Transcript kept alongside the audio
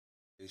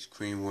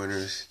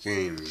IceCreamWinners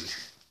Gaming.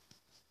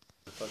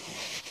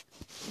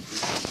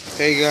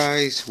 Hey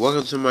guys,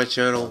 welcome to my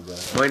channel.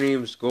 My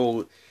name's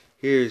Gold.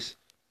 He was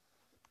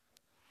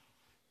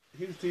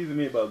teasing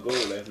me about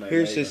Gold last night.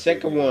 Here's the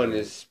second one.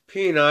 It's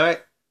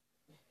Peanut.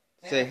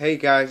 Say, hey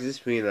guys, it's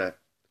Peanut.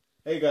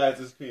 Hey guys,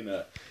 it's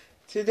Peanut.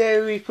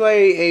 Today we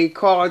play a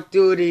Call of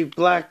Duty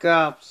Black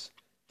Ops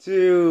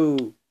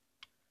 2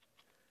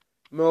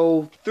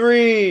 Mode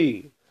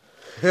 3.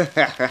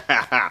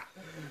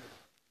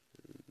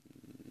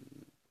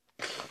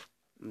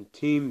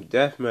 Team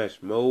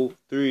Deathmatch Mode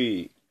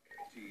 3.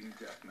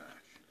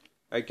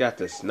 I got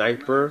the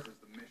sniper.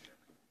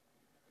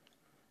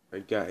 I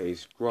got a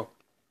scrub.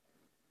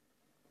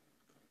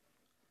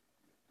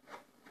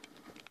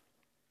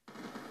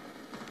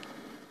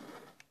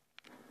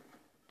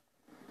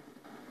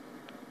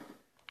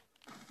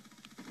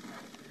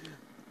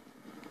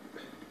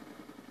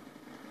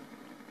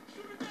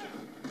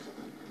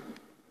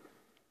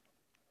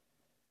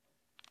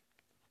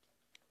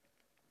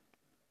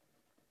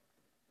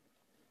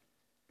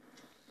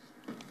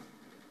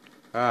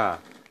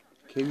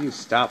 Can you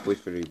stop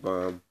with the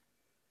bomb?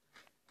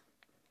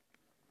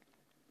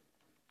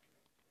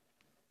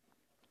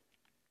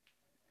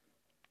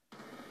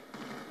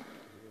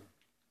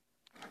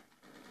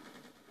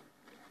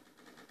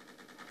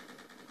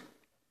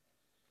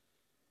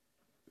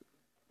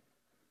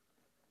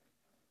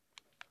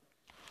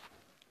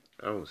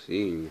 I don't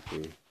see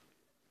anything.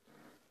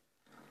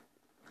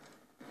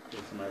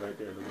 There's somebody right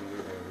there looking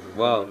weird over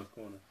Well, in this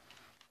corner.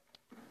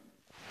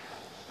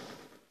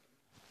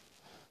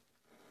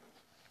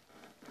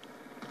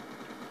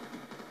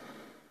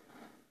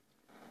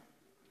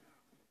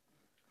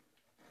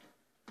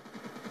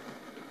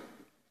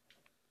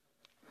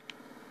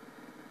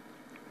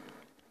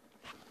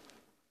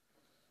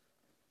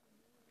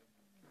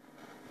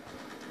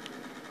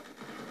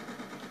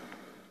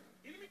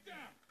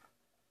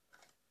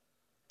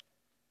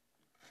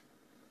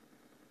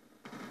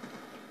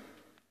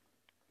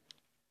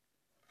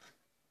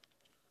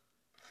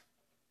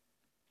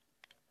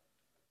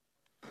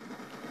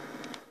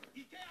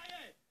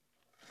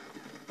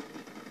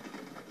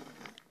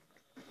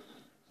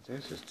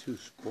 There's just two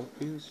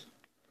scorpions.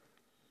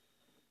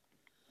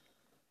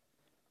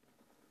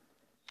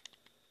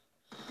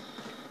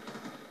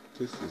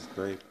 This is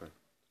sniper.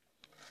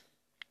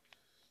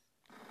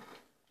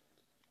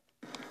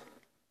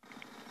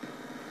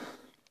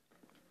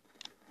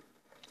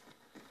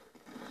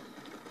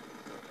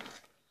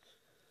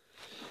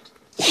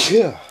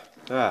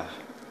 Yeah.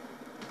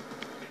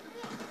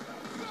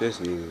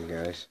 Just easy,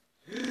 guys.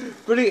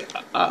 Pretty.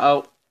 Uh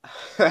oh.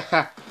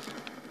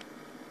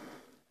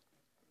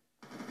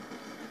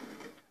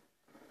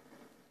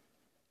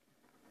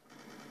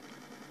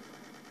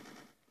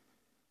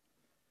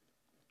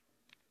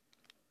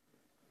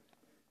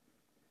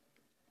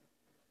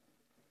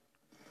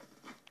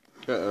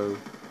 Uh-oh.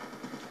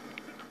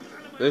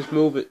 Let's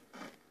move it.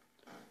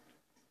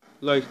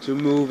 Like to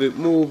move it,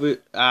 move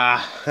it.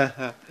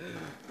 Ah.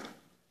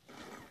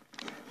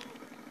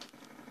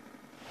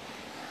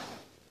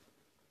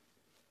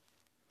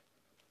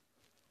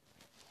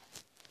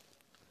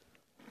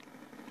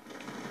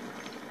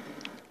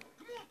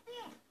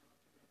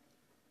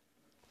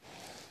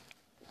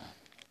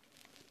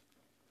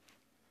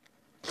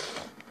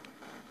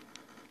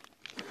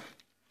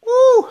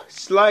 Woo!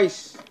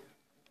 Slice.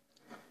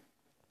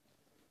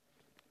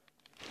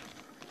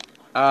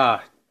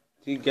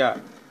 He got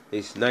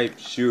a snipe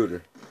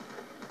shooter.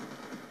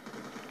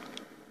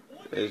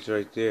 It's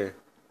right there.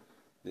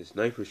 The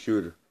sniper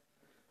shooter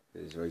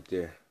is right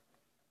there.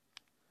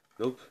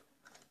 Nope.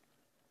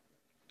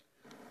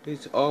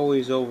 It's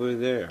always over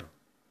there.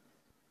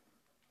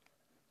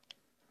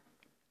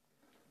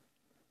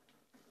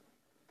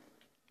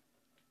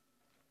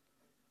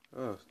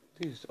 Oh,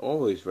 it's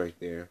always right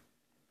there.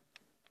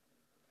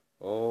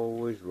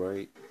 Always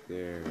right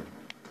there.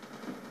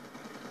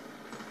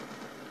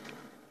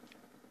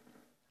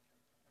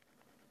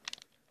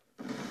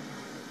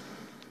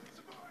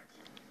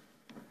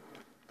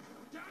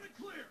 Down and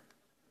clear.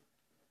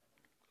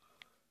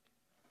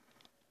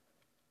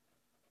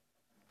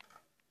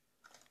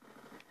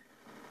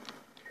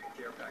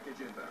 Care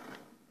package inbound.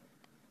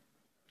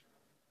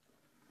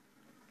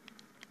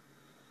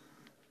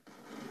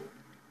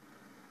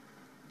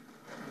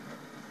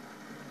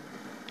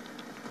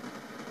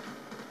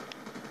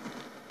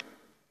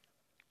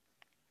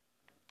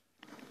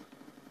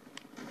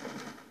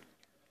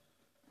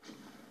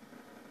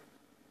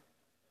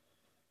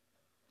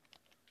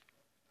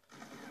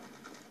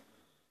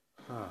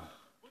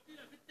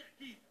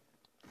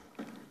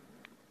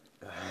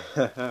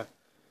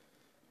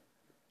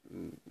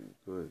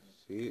 Good.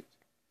 See it?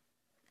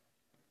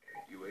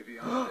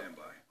 UAV on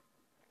standby.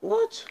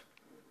 What?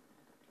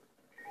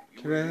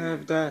 Can I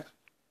have that?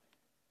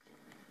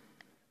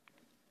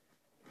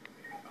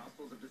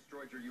 Hostiles have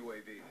destroyed your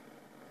UAV.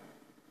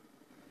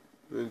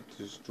 And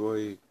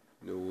destroy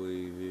the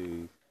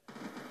UAV.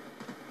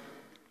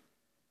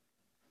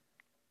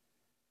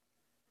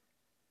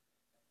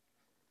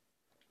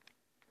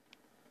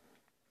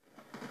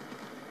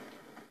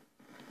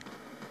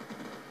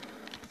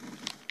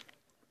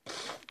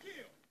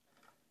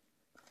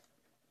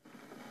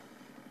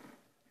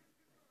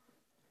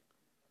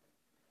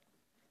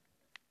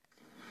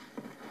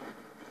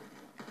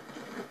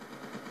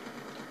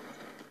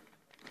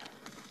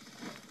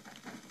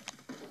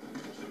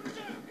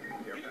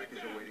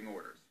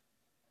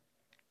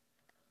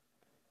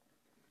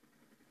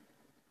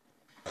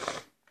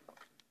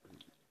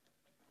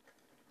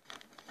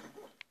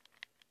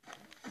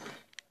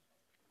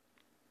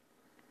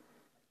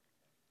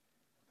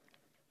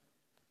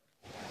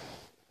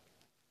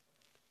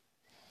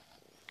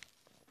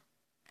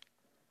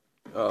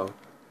 Uh-oh.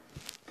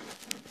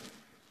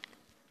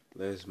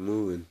 Let's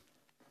move.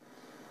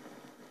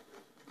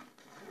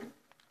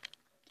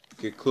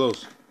 Get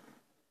close.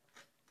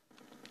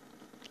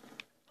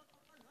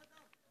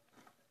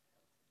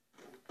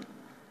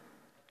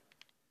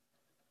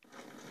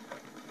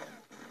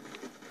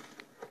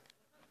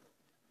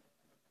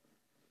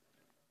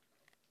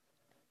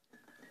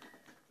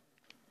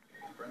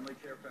 Friendly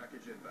care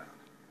package inbound.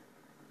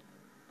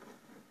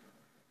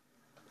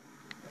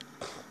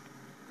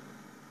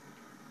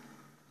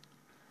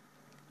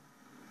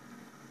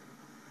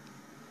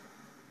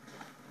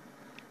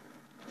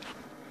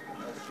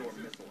 All-store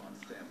missile on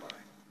standby.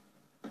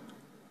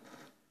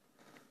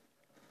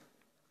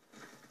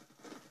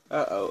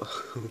 Uh-oh.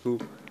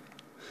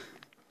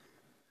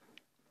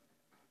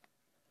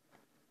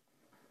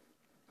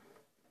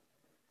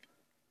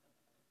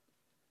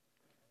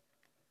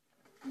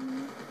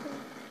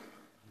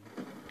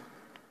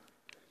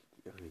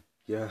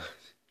 Yeah.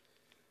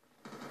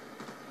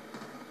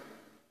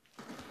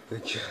 Oh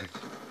God. Stitch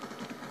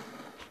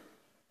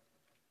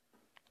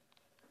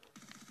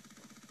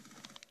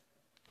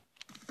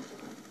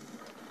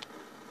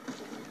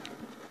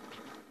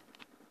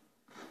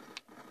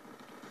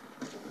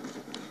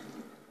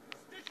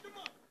them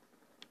up.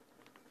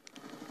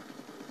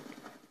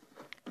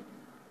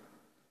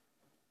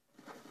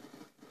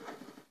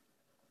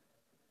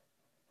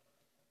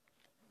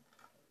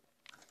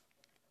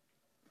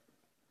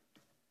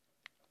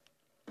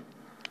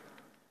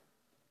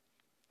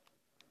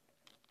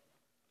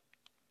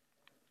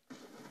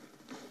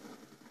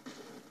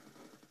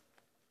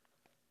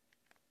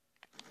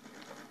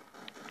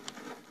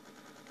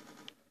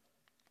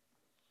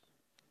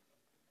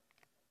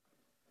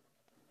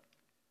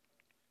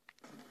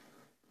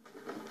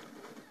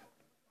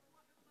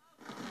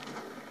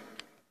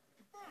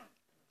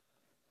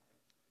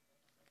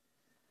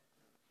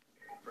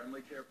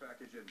 Friendly care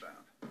package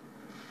inbound.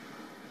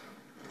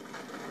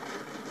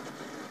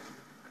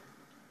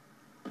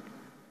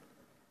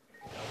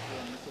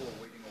 All-store missile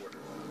awaiting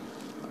orders.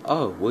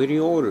 Oh, waiting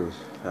orders.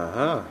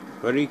 Uh-huh.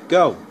 Ready,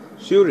 go.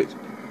 Shoot it.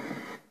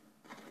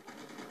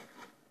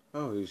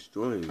 Oh, he's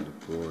destroying the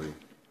boy.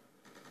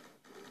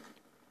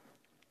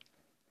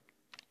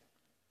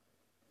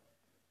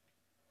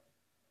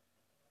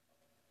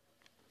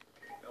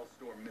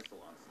 All-store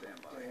missile on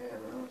standby.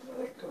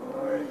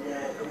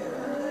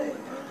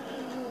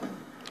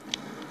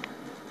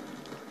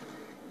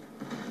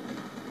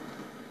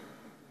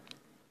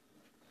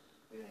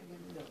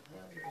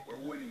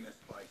 We're winning this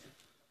fight.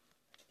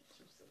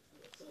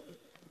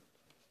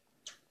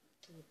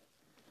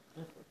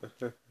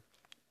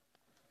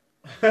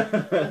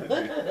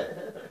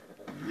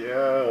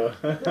 Yo.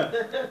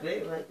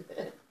 They like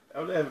that.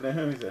 I'm laughing at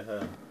him. He said,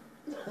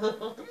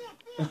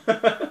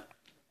 huh?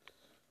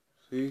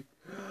 See?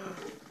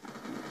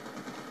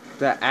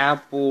 The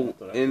apple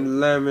and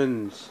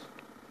lemons.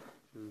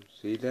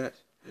 See that?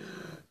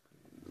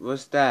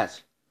 What's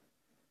that?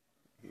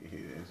 Yeah.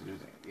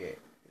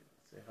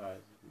 Say hi.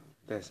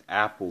 That's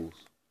apples.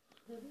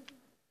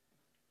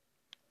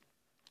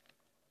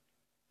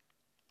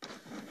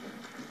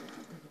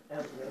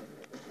 The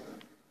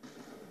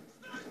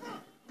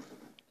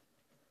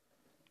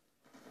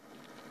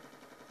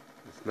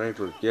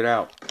sniper, get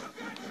out.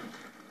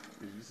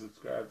 Did you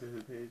subscribe to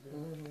his page?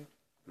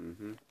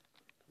 Mm-hmm.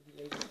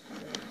 Did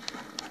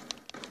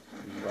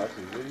you watch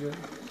his video?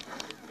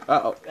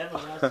 Uh-oh. I haven't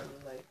watched it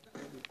in like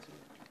maybe 2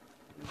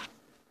 weeks.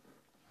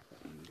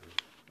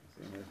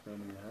 Seen that film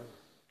in your house?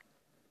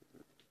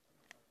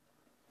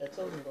 I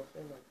told him to go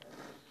film like that.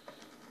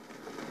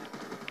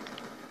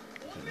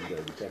 You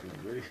gotta be checking the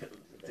video to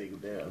take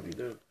it down. If you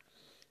do,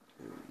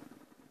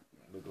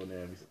 look on there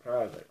and be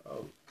surprised, like,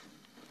 oh.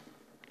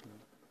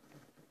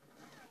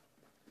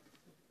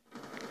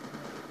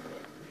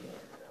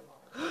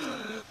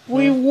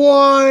 We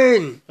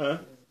won! Huh?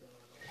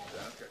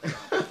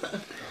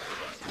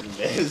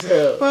 Bad as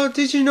hell. Well,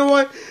 did you know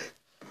what?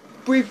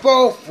 We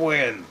both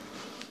win.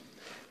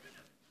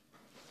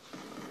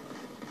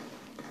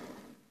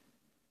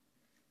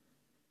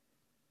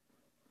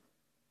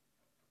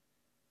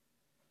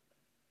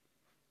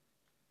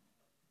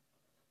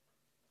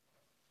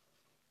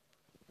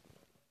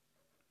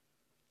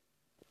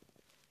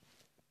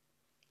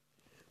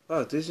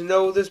 Oh, did you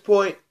know this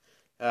point?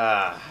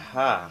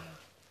 Aha.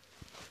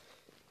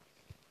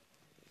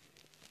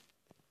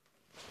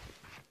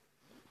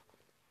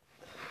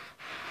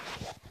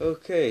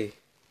 Okay.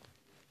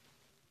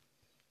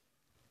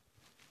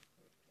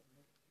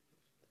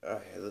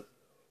 Alright,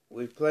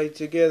 we played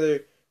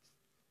together.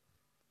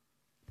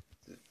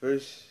 The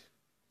first,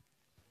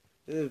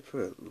 put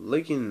a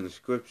link in the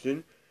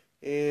description,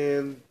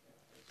 and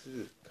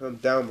come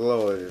down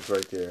below it is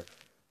right there.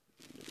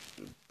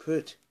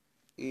 Put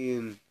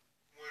in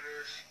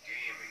Winners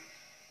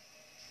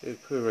Gaming.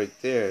 Put it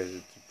right there.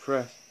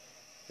 Press.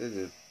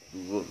 There's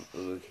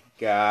a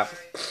gap.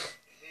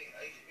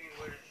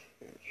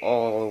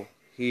 All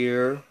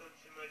here.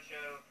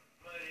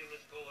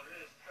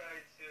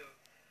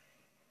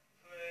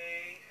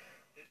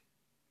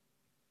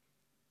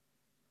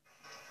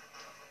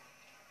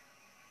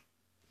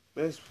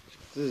 Let's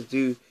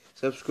do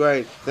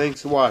subscribe.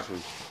 Thanks for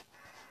watching.